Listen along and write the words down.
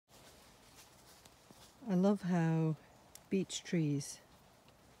I love how beech trees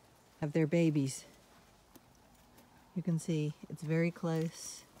have their babies. You can see it's very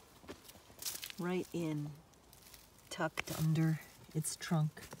close, right in, tucked under its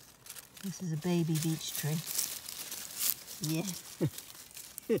trunk. This is a baby beech tree. Yeah.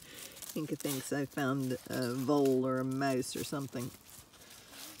 Inca thinks I found a vole or a mouse or something.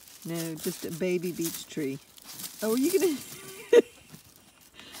 No, just a baby beech tree. Oh, are you gonna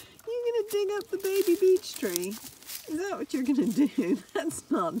dig up the baby beech tree? Is that what you're gonna do? That's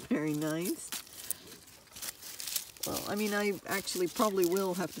not very nice. Well, I mean, I actually probably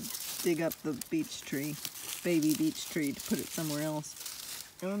will have to dig up the beech tree, baby beech tree, to put it somewhere else.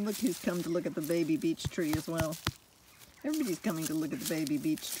 Oh, and look who's come to look at the baby beech tree as well. Everybody's coming to look at the baby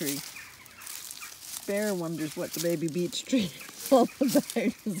beech tree. Bear wonders what the baby beech tree is all about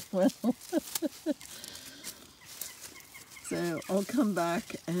as well. So I'll come back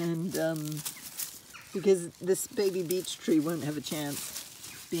and, because this baby beech tree won't have a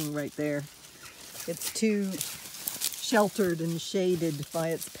chance being right there. It's too sheltered and shaded by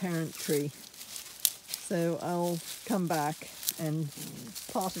its parent tree. So I'll come back and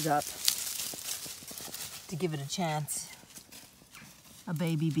pot it up to give it a chance. A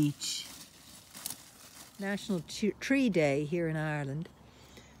baby beech. National Tree Day here in Ireland.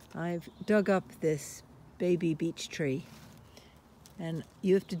 I've dug up this baby beech tree, and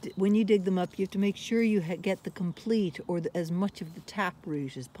you have to, when you dig them up, you have to make sure you get the complete or as much of the tap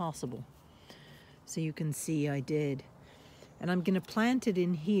root as possible. So you can see I did. And I'm going to plant it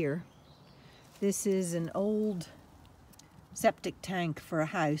in here. This is an old septic tank for a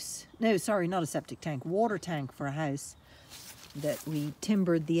house. No, sorry, not a septic tank, water tank for a house that we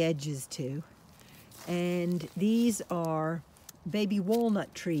timbered the edges to. And these are baby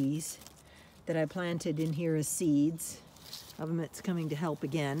walnut trees that I planted in here as seeds. Ovenmitt's coming to help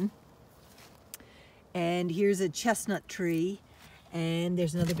again. And here's a chestnut tree, and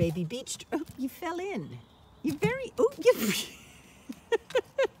there's another baby beech tree. Oh, you fell in. You're very, oh, you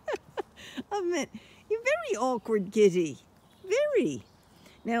Ovenmitt, you're very awkward, kitty. Very.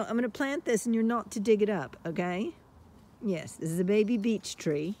 Now, I'm going to plant this, and you're not to dig it up, okay? Yes, this is a baby beech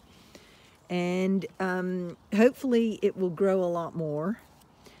tree. And hopefully it will grow a lot more.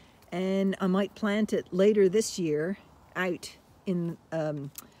 And I might plant it later this year out in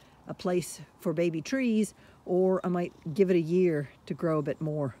a place for baby trees, or I might give it a year to grow a bit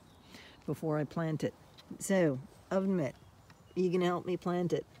more before I plant it. So, Ovenmitt, are you gonna help me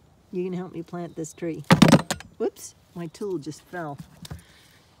plant it? You gonna help me plant this tree? Whoops, my tool just fell.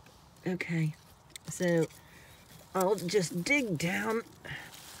 Okay, so I'll just dig down,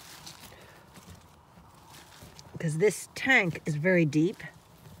 because this tank is very deep.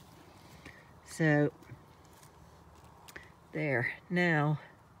 So, there. Now,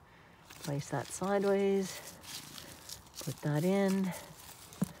 place that sideways, put that in,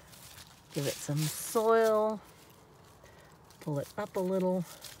 give it some soil, pull it up a little.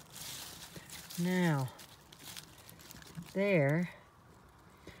 Now, there,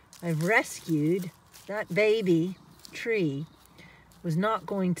 I've rescued that baby tree. Was not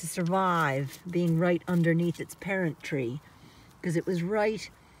going to survive being right underneath its parent tree, because it was right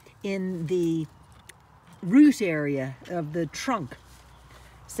in the root area of the trunk.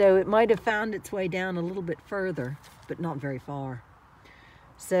 So it might have found its way down a little bit further, but not very far.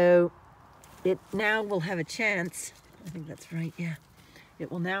 So it now will have a chance, I think that's right, yeah.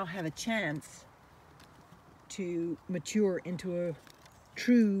 It will now have a chance to mature into a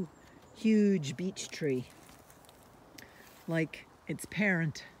true huge beech tree, like its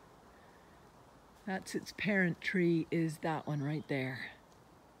parent. That's its parent tree, is that one right there.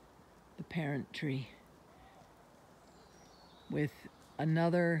 The parent tree. With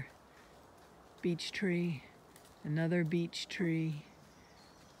another beech tree, another beech tree.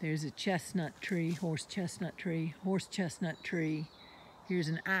 There's a chestnut tree, horse chestnut tree, horse chestnut tree. Here's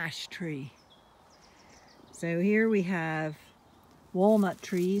an ash tree. So here we have walnut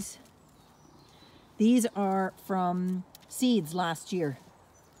trees. These are from seeds last year.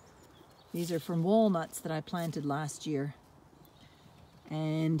 These are from walnuts that I planted last year.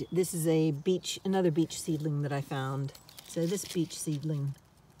 And this is a beech, another beech seedling that I found. So this beech seedling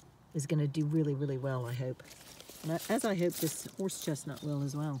is going to do really, really well, I hope. And as I hope this horse chestnut will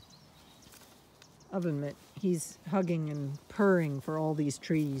as well. Ovenmitt, he's hugging and purring for all these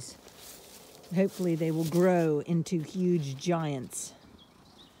trees. Hopefully they will grow into huge giants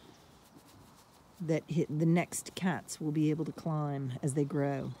that the next cats will be able to climb as they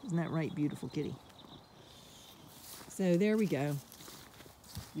grow. Isn't that right, beautiful kitty? So there we go.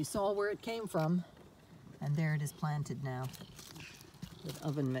 You saw where it came from, and there it is planted now, with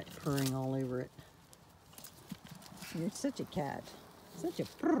Ovenmitt purring all over it. You're such a cat. Such a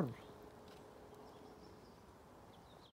purr.